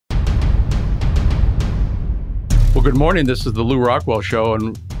Well, good morning. This is the Lew Rockwell Show,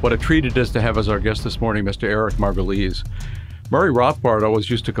 and what a treat it is to have as our guest this morning, Mr. Eric Margolis. Murray Rothbard always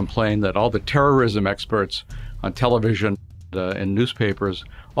used to complain that all the terrorism experts on television and newspapers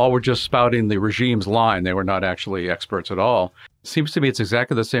all were just spouting the regime's line. They were not actually experts at all. It seems to me it's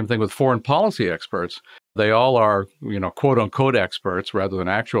exactly the same thing with foreign policy experts. They all are, quote unquote experts rather than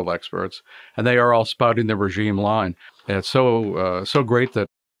actual experts, and they are all spouting the regime line. And it's so great that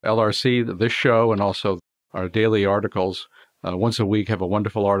LRC, this show, and also our daily articles, once a week, have a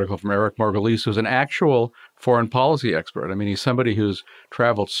wonderful article from Eric Margolis, who's an actual foreign policy expert. I mean, he's somebody who's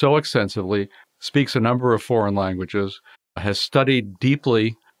traveled so extensively, speaks a number of foreign languages, has studied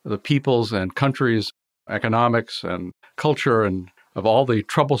deeply the peoples and countries, economics and culture, and of all the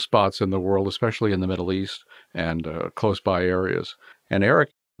trouble spots in the world, especially in the Middle East and close by areas. And Eric,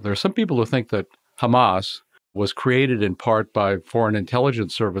 there are some people who think that Hamas was created in part by foreign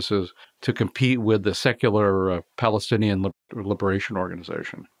intelligence services to compete with the secular Palestinian Liberation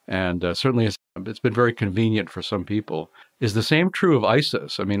Organization. And certainly it's been very convenient for some people. Is the same true of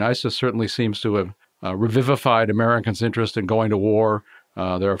ISIS? I mean, ISIS certainly seems to have revivified Americans' interest in going to war.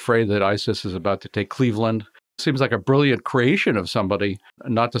 They're afraid that ISIS is about to take Cleveland. Seems like a brilliant creation of somebody,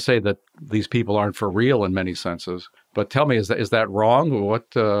 not to say that these people aren't for real in many senses. But tell me, is that wrong? What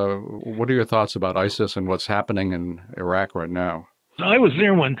are your thoughts about ISIS and what's happening in Iraq right now? I was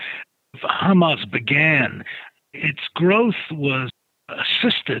there when Hamas began. Its growth was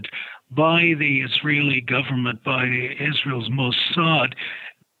assisted by the Israeli government, by Israel's Mossad,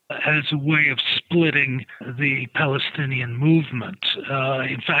 as a way of splitting the Palestinian movement.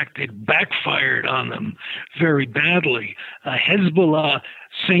 In fact, it backfired on them very badly. Hezbollah,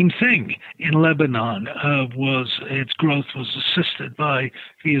 same thing in Lebanon. Its growth was assisted by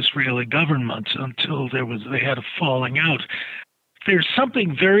the Israeli government until they had a falling out. There's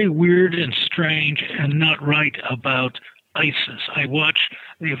something very weird and strange and not right about ISIS. I watch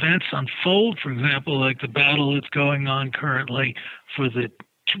the events unfold, for example, like the battle that's going on currently for the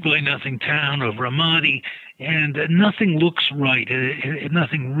 2-0 town of Ramadi, and nothing looks right.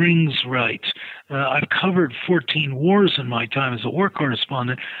 Nothing rings right. I've covered 14 wars in my time as a war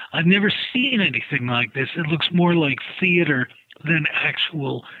correspondent. I've never seen anything like this. It looks more like theater than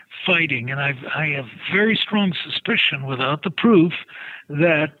actual fighting. And I have very strong suspicion, without the proof,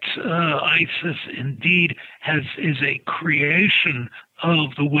 that ISIS indeed is a creation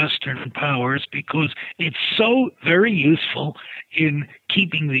of the Western powers, because it's so very useful in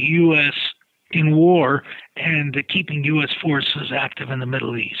keeping the U.S. in war and keeping U.S. forces active in the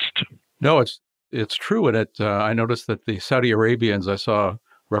Middle East. No, it's true. And I noticed that the Saudi Arabians, I saw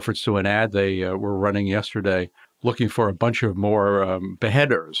reference to an ad they were running yesterday, looking for a bunch of more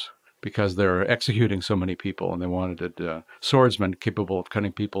beheaders because they're executing so many people, and they wanted swordsmen capable of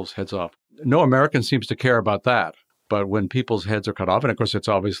cutting people's heads off. No American seems to care about that. But when people's heads are cut off, and of course it's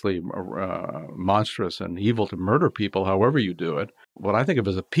obviously monstrous and evil to murder people however you do it, what I think of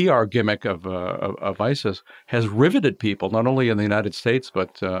as a PR gimmick of ISIS has riveted people, not only in the United States,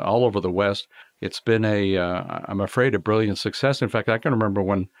 but all over the West. It's been I'm afraid, a brilliant success. In fact, I can remember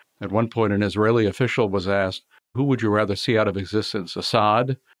when at one point an Israeli official was asked, who would you rather see out of existence,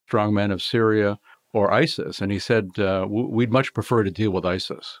 Assad, strongmen of Syria, or ISIS? And he said, we'd much prefer to deal with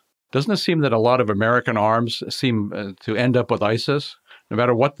ISIS. Doesn't it seem that a lot of American arms seem to end up with ISIS? No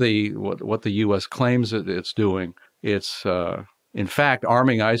matter what the U.S. claims it's doing, it's in fact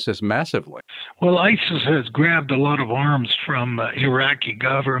arming ISIS massively. Well, ISIS has grabbed a lot of arms from Iraqi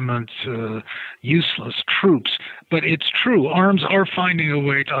government, useless troops. But it's true, arms are finding a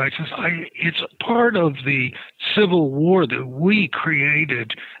way to ISIS. It's part of the civil war that we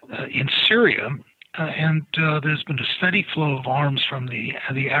created in Syria. And there's been a steady flow of arms from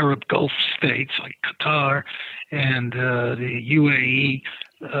the Arab Gulf states like Qatar and the UAE,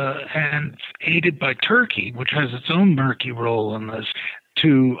 and aided by Turkey, which has its own murky role in this,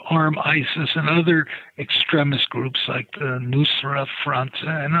 to arm ISIS and other extremist groups like the Nusra Front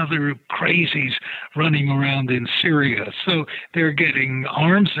and other crazies running around in Syria. So they're getting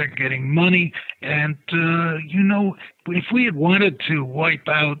arms, they're getting money, and, if we had wanted to wipe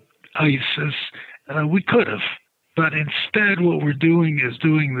out ISIS, we could have, but instead what we're doing is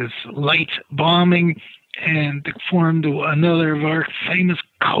doing this light bombing and formed another of our famous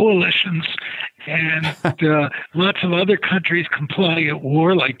coalitions, and lots of other countries comply at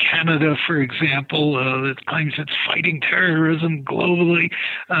war, like Canada, for example, that claims it's fighting terrorism globally,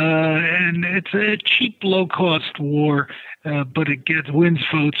 and it's a cheap, low-cost war, but it wins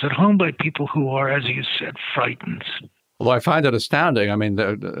votes at home by people who are, as you said, frightened. Well, I find it astounding. I mean,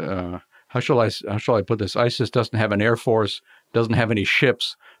 how shall I put this? ISIS doesn't have an air force, doesn't have any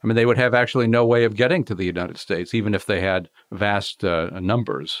ships, I mean, they would have actually no way of getting to the United States, even if they had vast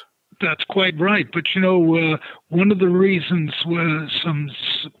numbers. That's quite right. But, one of the reasons was some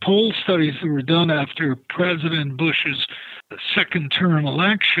poll studies that were done after President Bush's second-term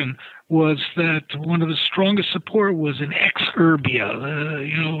election was that one of the strongest support was in exurbia,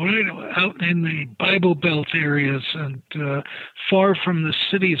 right out in the Bible Belt areas and far from the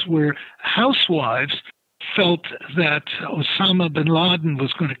cities, where housewives felt that Osama bin Laden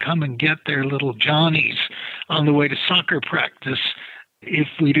was going to come and get their little Johnnies on the way to soccer practice if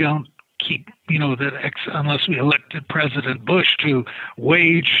we don't keep, unless we elected President Bush to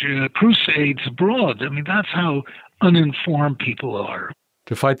wage crusades abroad. I mean, that's how uninformed people are.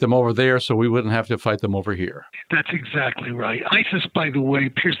 To fight them over there so we wouldn't have to fight them over here. That's exactly right. ISIS, by the way,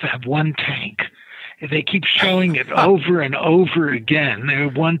 appears to have one tank. They keep showing it over and over again. Their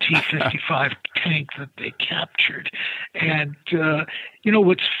one T-55 tank that they captured. And,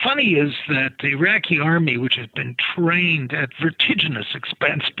 what's funny is that the Iraqi army, which has been trained at vertiginous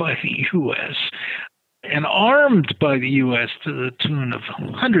expense by the U.S., and armed by the U.S. to the tune of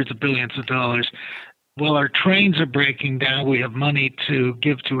hundreds of billions of dollars, while our trains are breaking down, we have money to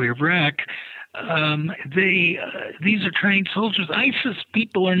give to Iraq. These are trained soldiers. ISIS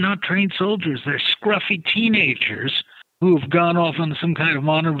people are not trained soldiers. They're scruffy teenagers who have gone off on some kind of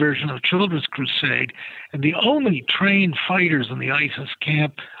modern version of children's crusade. And the only trained fighters in the ISIS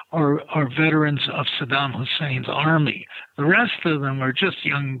camp are veterans of Saddam Hussein's army. The rest of them are just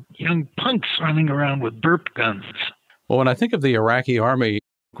young punks running around with burp guns. Well, when I think of the Iraqi army,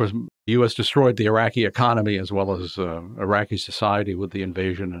 of course, the U.S. destroyed the Iraqi economy as well as Iraqi society with the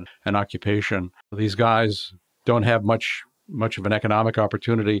invasion and occupation. These guys don't have much of an economic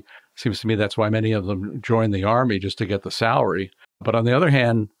opportunity. Seems to me that's why many of them join the army, just to get the salary. But on the other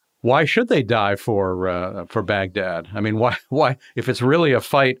hand, why should they die for Baghdad? I mean, why? If it's really a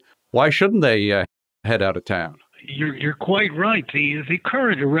fight, why shouldn't they head out of town? You're quite right. The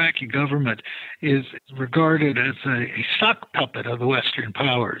current Iraqi government is regarded as a sock puppet of the Western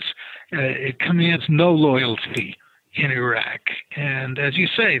powers. It commands no loyalty in Iraq, and as you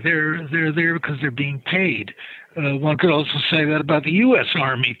say, they're there because they're being paid. One could also say that about the U.S.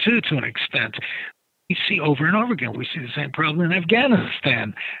 Army too, to an extent. We see over and over again, we see the same problem in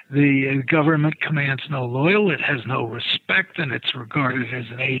Afghanistan. The government commands no loyalty, it has no respect, and it's regarded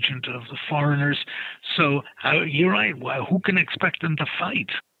as an agent of the foreigners. So you're right. Well, who can expect them to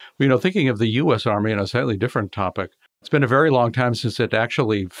fight? Thinking of the U.S. Army on a slightly different topic, it's been a very long time since it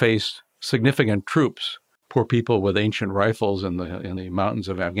actually faced significant troops, poor people with ancient rifles in the mountains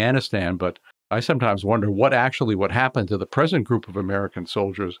of Afghanistan. But I sometimes wonder what actually would happen to the present group of American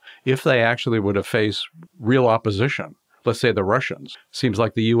soldiers if they actually would have faced real opposition. Let's say the Russians. Seems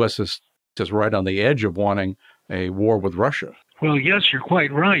like the U.S. is right on the edge of wanting a war with Russia. Well, yes, you're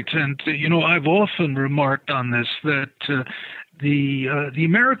quite right. And, I've often remarked on this that the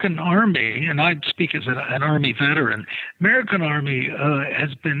American Army, and I speak as an Army veteran, American Army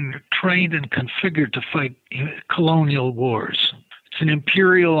has been trained and configured to fight colonial wars. It's an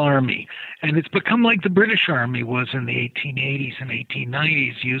imperial army, and it's become like the British Army was in the 1880s and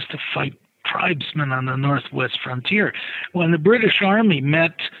 1890s, used to fight tribesmen on the northwest frontier. When the British Army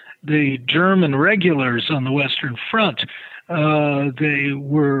met the German regulars on the Western Front, they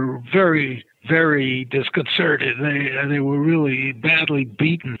were very, very disconcerted. They were really badly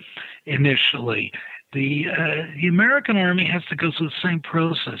beaten initially. The American Army has to go through the same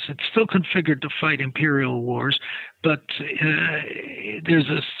process. It's still configured to fight imperial wars, but there's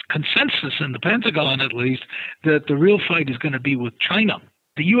a consensus in the Pentagon, at least, that the real fight is going to be with China.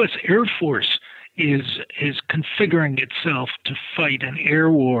 The U.S. Air Force is configuring itself to fight an air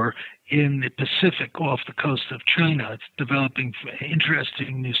war in the Pacific off the coast of China. It's developing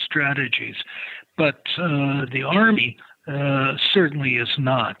interesting new strategies. But the Army certainly is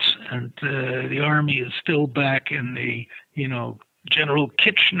not. And the Army is still back in the, General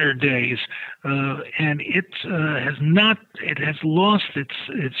Kitchener days, and it has lost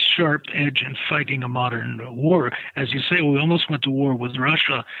its sharp edge in fighting a modern war. As you say, we almost went to war with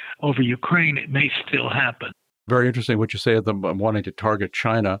Russia over Ukraine. It may still happen. Very interesting what you say of them wanting to target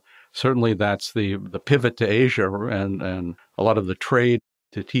China. Certainly that's the pivot to Asia, and a lot of the trade,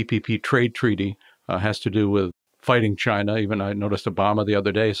 the TPP trade treaty has to do with fighting China. Even I noticed Obama the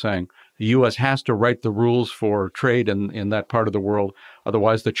other day saying the U.S. has to write the rules for trade in that part of the world,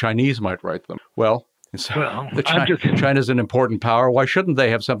 otherwise the Chinese might write them. China's an important power. Why shouldn't they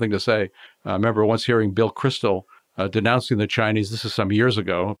have something to say? I remember once hearing Bill Kristol denouncing the Chinese, this is some years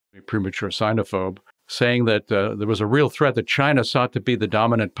ago, a premature xenophobe, saying that there was a real threat that China sought to be the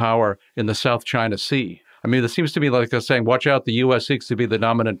dominant power in the South China Sea. I mean, this seems to me like they're saying, watch out, the U.S. seeks to be the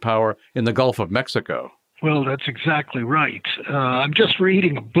dominant power in the Gulf of Mexico. Well, that's exactly right. I'm just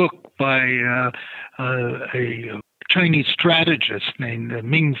reading a book by a Chinese strategist named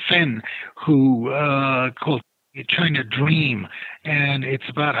Ming Fen, who called China Dream, and it's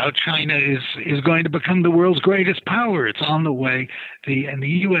about how China is going to become the world's greatest power. It's on the way, and the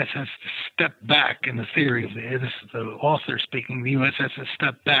U.S. has to step back. In the theory of this is the author speaking. The U.S. has to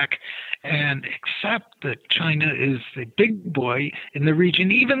step back and accept that China is the big boy in the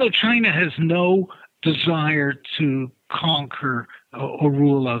region, even though China has no desire to conquer or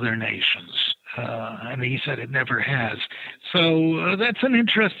rule other nations. And he said it never has. So that's an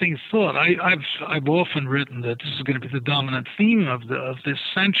interesting thought. I've often written that this is going to be the dominant theme of this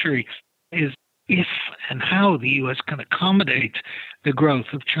century, is if and how the U.S. can accommodate the growth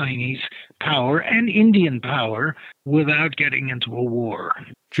of Chinese power and Indian power without getting into a war.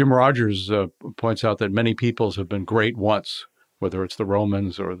 Jim Rogers points out that many peoples have been great once, whether it's the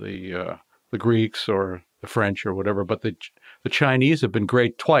Romans or the Greeks or the French or whatever, but the Chinese have been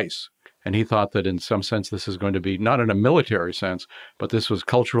great twice. And he thought that in some sense this is going to be, not in a military sense, but this was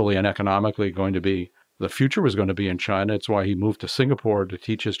culturally and economically going to be, the future was going to be in China. It's why he moved to Singapore to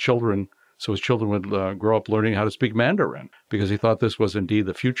teach his children, so his children would grow up learning how to speak Mandarin, because he thought this was indeed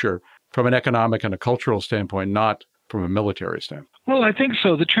the future from an economic and a cultural standpoint, not from a military standpoint. Well, I think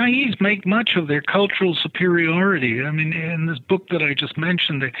so. The Chinese make much of their cultural superiority. I mean, in this book that I just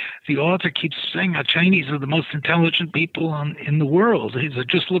mentioned, the author keeps saying how Chinese are the most intelligent people in the world. He said,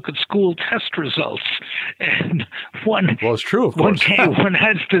 just look at school test results. And well, it's true, of course. One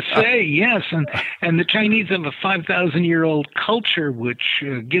has to say, yes. And the Chinese have a 5,000-year-old culture, which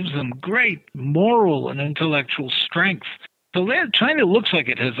gives them great moral and intellectual strength. So China looks like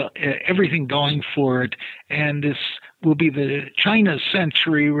it has everything going for it, and this will be the China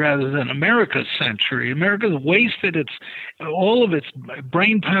century rather than America's century. America's wasted all of its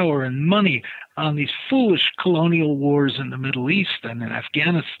brain power and money on these foolish colonial wars in the Middle East and in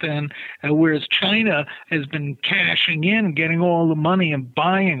Afghanistan, whereas China has been cashing in, getting all the money and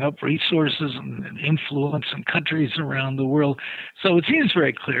buying up resources and influence in countries around the world. So it seems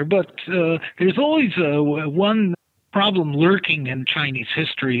very clear, but there's always one problem lurking in Chinese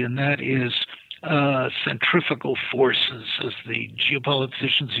history, and that is centrifugal forces, as the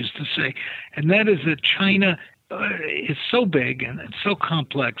geopoliticians used to say. And that is that China is so big and it's so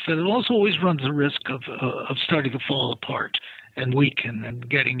complex that it also always runs the risk of starting to fall apart and weaken and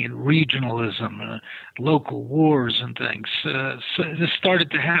getting in regionalism, local wars and things. So this started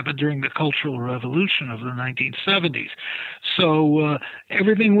to happen during the Cultural Revolution of the 1970s. So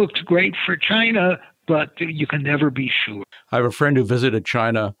everything looked great for China, but you can never be sure. I have a friend who visited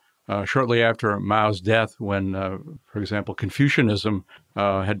China shortly after Mao's death when, for example, Confucianism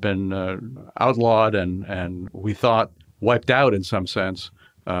had been outlawed and we thought wiped out in some sense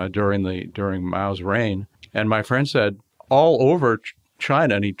during Mao's reign. And my friend said all over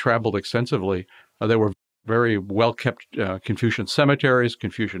China, and he traveled extensively, there were very well-kept Confucian cemeteries,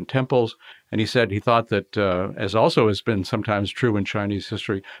 Confucian temples. And he said he thought that, as also has been sometimes true in Chinese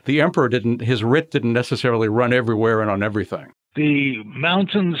history, the emperor his writ didn't necessarily run everywhere and on everything. The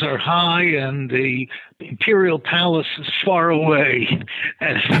mountains are high and the imperial palace is far away,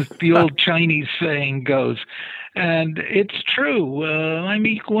 as the old Chinese saying goes. And it's true. I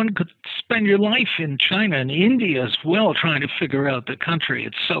mean, one could spend your life in China and India as well trying to figure out the country.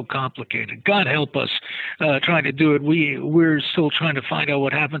 It's so complicated. God help us trying to do it. We're still trying to find out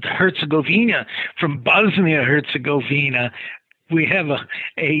what happened to Herzegovina from Bosnia-Herzegovina. We have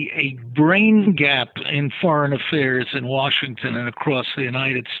a brain gap in foreign affairs in Washington and across the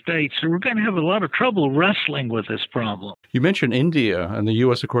United States. So we're going to have a lot of trouble wrestling with this problem. You mentioned India, and the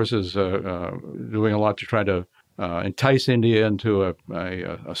U.S., of course, is doing a lot to try to entice India into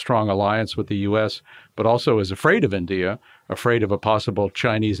a strong alliance with the U.S., but also is afraid of India, afraid of a possible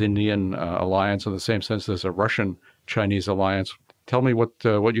Chinese-Indian alliance in the same sense as a Russian-Chinese alliance. Tell me what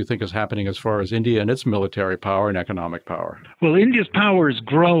you think is happening as far as India and its military power and economic power. Well, India's power is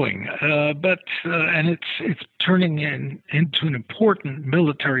growing, but it's turning into an important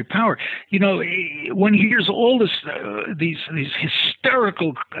military power. You know, one hears all these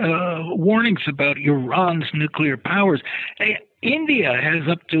hysterical warnings about Iran's nuclear powers. India has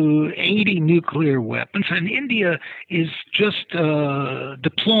up to 80 nuclear weapons, and India is just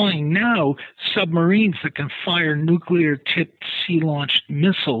deploying now submarines that can fire nuclear-tipped sea-launched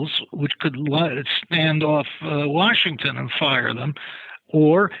missiles, which could stand off Washington and fire them.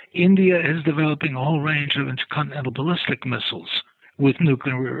 Or India is developing a whole range of intercontinental ballistic missiles, with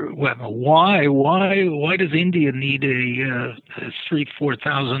nuclear weapon. Why? Why does India need a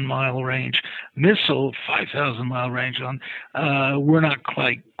 4,000 mile range missile, 5,000 mile range on? We're not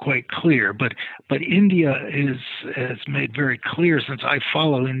quite clear, but India has made very clear, since I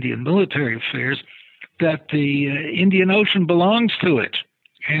follow Indian military affairs, that the Indian Ocean belongs to it,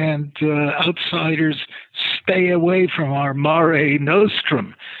 and outsiders stay away from our Mare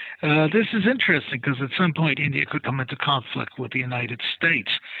Nostrum. This is interesting because at some point India could come into conflict with the United States.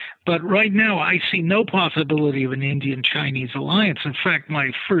 But right now I see no possibility of an Indian-Chinese alliance. In fact,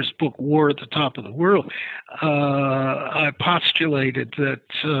 my first book, War at the Top of the World, I postulated that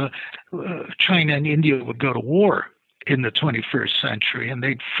China and India would go to war in the 21st century, and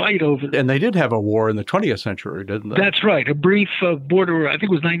they'd fight over... And they did have a war in the 20th century, didn't they? That's right. A brief border, I think it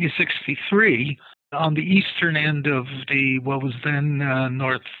was 1963, on the eastern end of what was then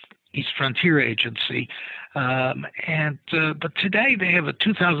Northeast Frontier Agency. But today they have a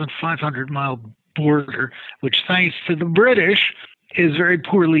 2,500-mile border, which, thanks to the British, is very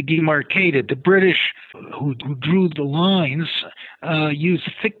poorly demarcated. The British, who drew the lines,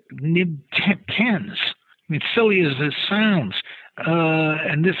 used thick nibbed pens. I mean, silly as this sounds.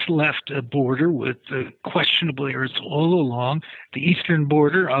 And this left a border with questionable areas all along. The eastern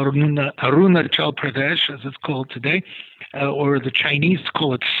border, Arunachal Pradesh, as it's called today, or the Chinese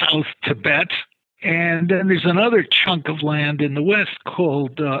call it South Tibet. And then there's another chunk of land in the west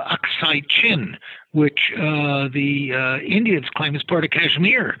called Aksai Chin, which the Indians claim is part of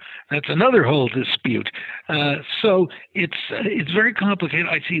Kashmir. That's another whole dispute. So it's very complicated.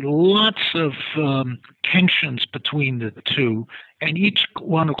 I see lots of tensions between the two, and each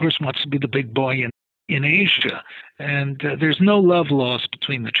one, of course, wants to be the big boy in Asia. And there's no love lost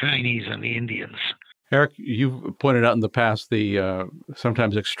between the Chinese and the Indians. Eric, you've pointed out in the past the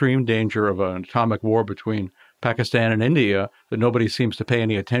sometimes extreme danger of an atomic war between Pakistan and India, that nobody seems to pay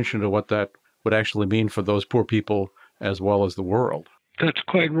any attention to what that would actually mean for those poor people as well as the world. That's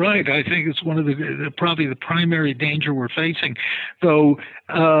quite right. I think it's one of probably the primary danger we're facing, though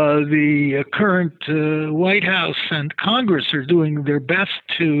the current White House and Congress are doing their best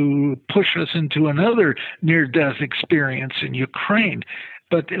to push us into another near-death experience in Ukraine.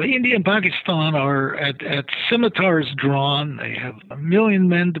 But India and Pakistan are at scimitars drawn. They have 1 million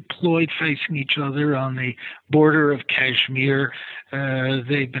men deployed facing each other on the border of Kashmir.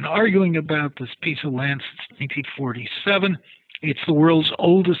 They've been arguing about this piece of land since 1947. It's the world's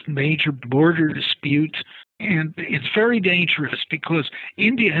oldest major border dispute. And it's very dangerous because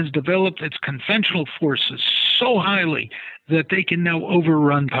India has developed its conventional forces so highly that they can now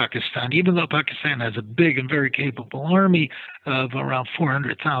overrun Pakistan, even though Pakistan has a big and very capable army of around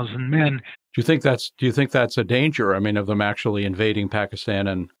 400,000 men. Do you think that's a danger? I mean, of them actually invading Pakistan?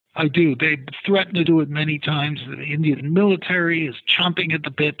 And I do. They've threatened to do it many times. The Indian military is chomping at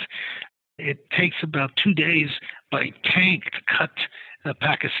the bit. It takes about 2 days by tank to cut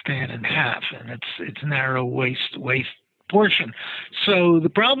Pakistan in half, and its narrow waist portion. So the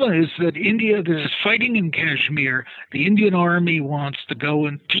problem is that India, there's fighting in Kashmir. The Indian army wants to go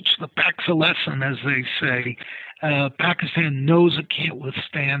and teach the Paks a lesson, as they say. Pakistan knows it can't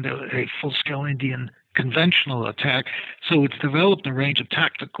withstand a full-scale Indian conventional attack, so it's developed a range of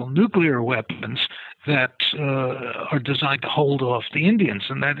tactical nuclear weapons that are designed to hold off the Indians,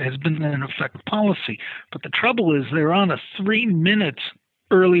 and that has been an effective policy. But the trouble is they're on a 3-minute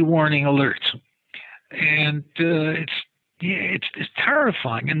early warning alert, and it's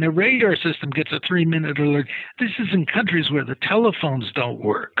terrifying. And the radar system gets a 3-minute alert. This is in countries where the telephones don't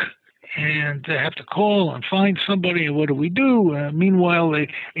work, and they have to call and find somebody. And what do we do? Meanwhile,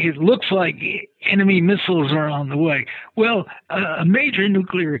 it looks like enemy missiles are on the way. Well, a major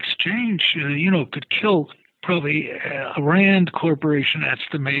nuclear exchange, could kill probably a Rand Corporation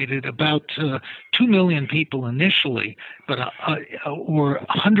estimated about 2 million people initially, but or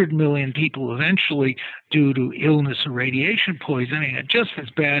 100 million people eventually due to illness or radiation poisoning. And just as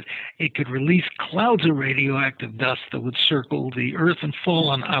bad, it could release clouds of radioactive dust that would circle the Earth and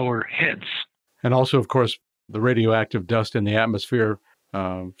fall on our heads. And also, of course, the radioactive dust in the atmosphere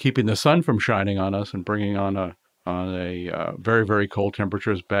keeping the sun from shining on us and bringing on a very, very cold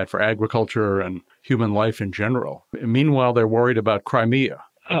temperature is bad for agriculture and human life in general. Meanwhile, they're worried about Crimea.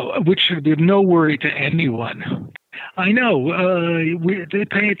 Which should be no worry to anyone. I know. They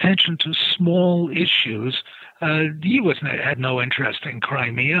pay attention to small issues. The U.S. had no interest in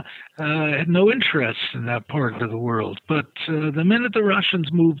Crimea, had no interest in that part of the world. But the minute the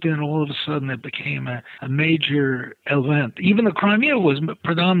Russians moved in, all of a sudden it became a major event. Even the Crimea was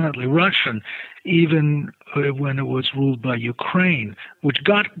predominantly Russian, even when it was ruled by Ukraine, which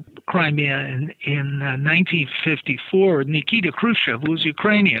got Crimea in 1954. Nikita Khrushchev, who was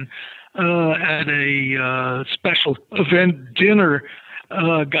Ukrainian, at a special event dinner,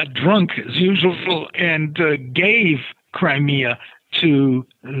 got drunk as usual and gave Crimea to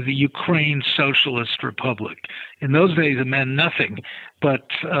the Ukraine Socialist Republic. In those days, it meant nothing, but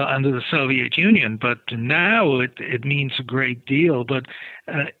under the Soviet Union. But now it means a great deal. But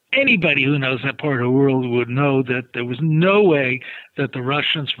anybody who knows that part of the world would know that there was no way that the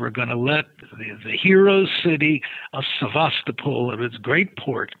Russians were going to let the hero city of Sevastopol, of its great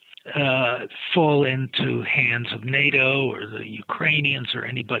port, fall into hands of NATO or the Ukrainians or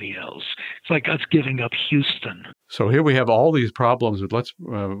anybody else. It's like us giving up Houston. So here we have all these problems. But let's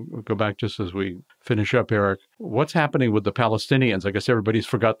go back just as we finish up, Eric. What's happening with the Palestinians? I guess everybody's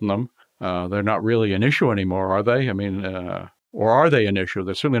forgotten them. They're not really an issue anymore, are they? I mean, or are they an issue?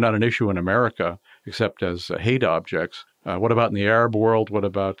 They're certainly not an issue in America, except as hate objects. What about in the Arab world? What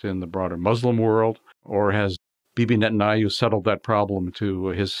about in the broader Muslim world? Or has Bibi Netanyahu settled that problem to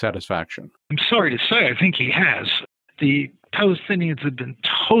his satisfaction? I'm sorry to say, I think he has. The Palestinians have been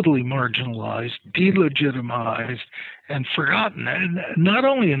totally marginalized, delegitimized, and forgotten. And not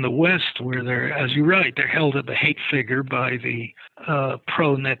only in the West, where they're, as you're right, they're held as a hate figure by the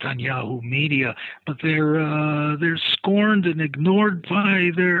pro-Netanyahu media, but they're scorned and ignored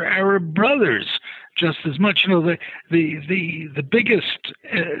by their Arab brothers just as much. You know, the biggest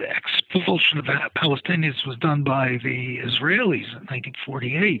expulsion of Palestinians was done by the Israelis in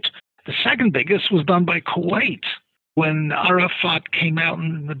 1948. The second biggest was done by Kuwait, when Arafat came out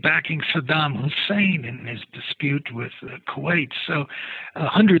and backing Saddam Hussein in his dispute with Kuwait. So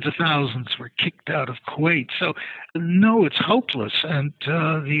hundreds of thousands were kicked out of Kuwait. So no, it's hopeless. And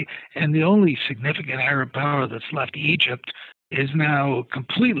the only significant Arab power that's left, Egypt, is now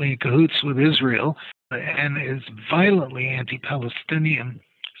completely in cahoots with Israel and is violently anti-Palestinian.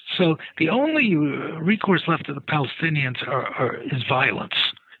 So the only recourse left to the Palestinians is violence,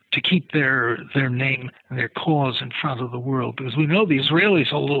 to keep their name and their cause in front of the world. Because we know the Israelis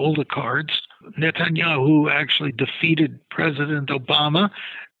hold all the cards. Netanyahu actually defeated President Obama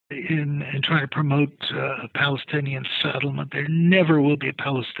in trying to promote a Palestinian settlement. There never will be a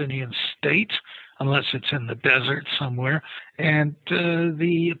Palestinian state unless it's in the desert somewhere. And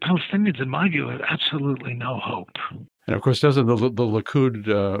the Palestinians, in my view, have absolutely no hope. And of course, doesn't the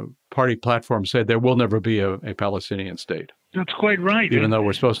Likud party platform say there will never be a Palestinian state? That's quite right. Even though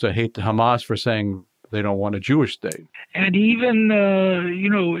we're supposed to hate Hamas for saying they don't want a Jewish state. And even,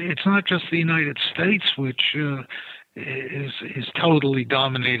 it's not just the United States, which is totally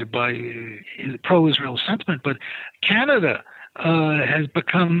dominated by pro-Israel sentiment, but Canada has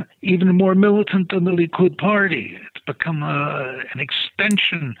become even more militant than the Likud party. It's become an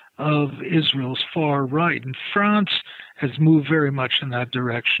extension of Israel's far right. And France has moved very much in that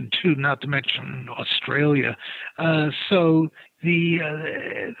direction too, not to mention Australia. So the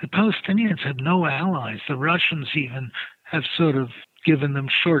Palestinians have no allies. The Russians even have sort of given them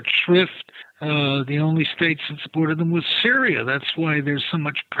short shrift. The only states that supported them was Syria. That's why there's so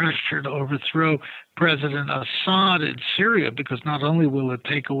much pressure to overthrow President Assad in Syria, because not only will it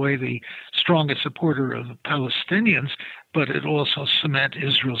take away the strongest supporter of the Palestinians, but it also cement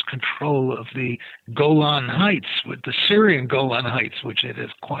Israel's control of the Golan Heights, with the Syrian Golan Heights, which it has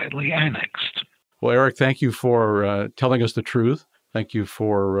quietly annexed. Well, Eric, thank you for telling us the truth. Thank you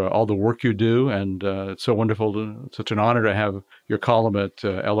for all the work you do, and it's so wonderful, such an honor to have your column at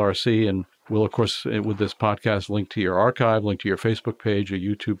LRC. And we'll, of course, with this podcast, link to your archive, link to your Facebook page, a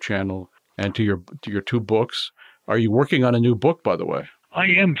YouTube channel, and to your two books. Are you working on a new book, by the way? I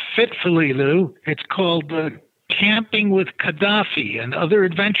am fitfully, Lew. It's called Camping with Gaddafi and Other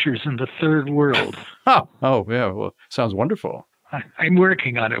Adventures in the Third World. Oh, yeah. Well, sounds wonderful. I'm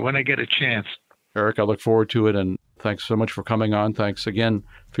working on it when I get a chance. Eric, I look forward to it, and thanks so much for coming on. Thanks again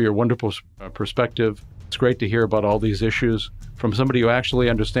for your wonderful perspective. It's great to hear about all these issues from somebody who actually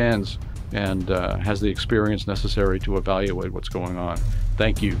understands and has the experience necessary to evaluate what's going on.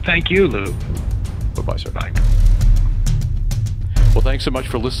 Thank you. Thank you, Lew. Bye-bye, sir. Bye. Well, thanks so much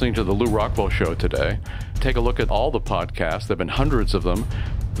for listening to the Lew Rockwell Show today. Take a look at all the podcasts. There have been hundreds of them.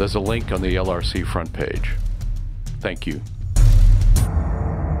 There's a link on the LRC front page. Thank you.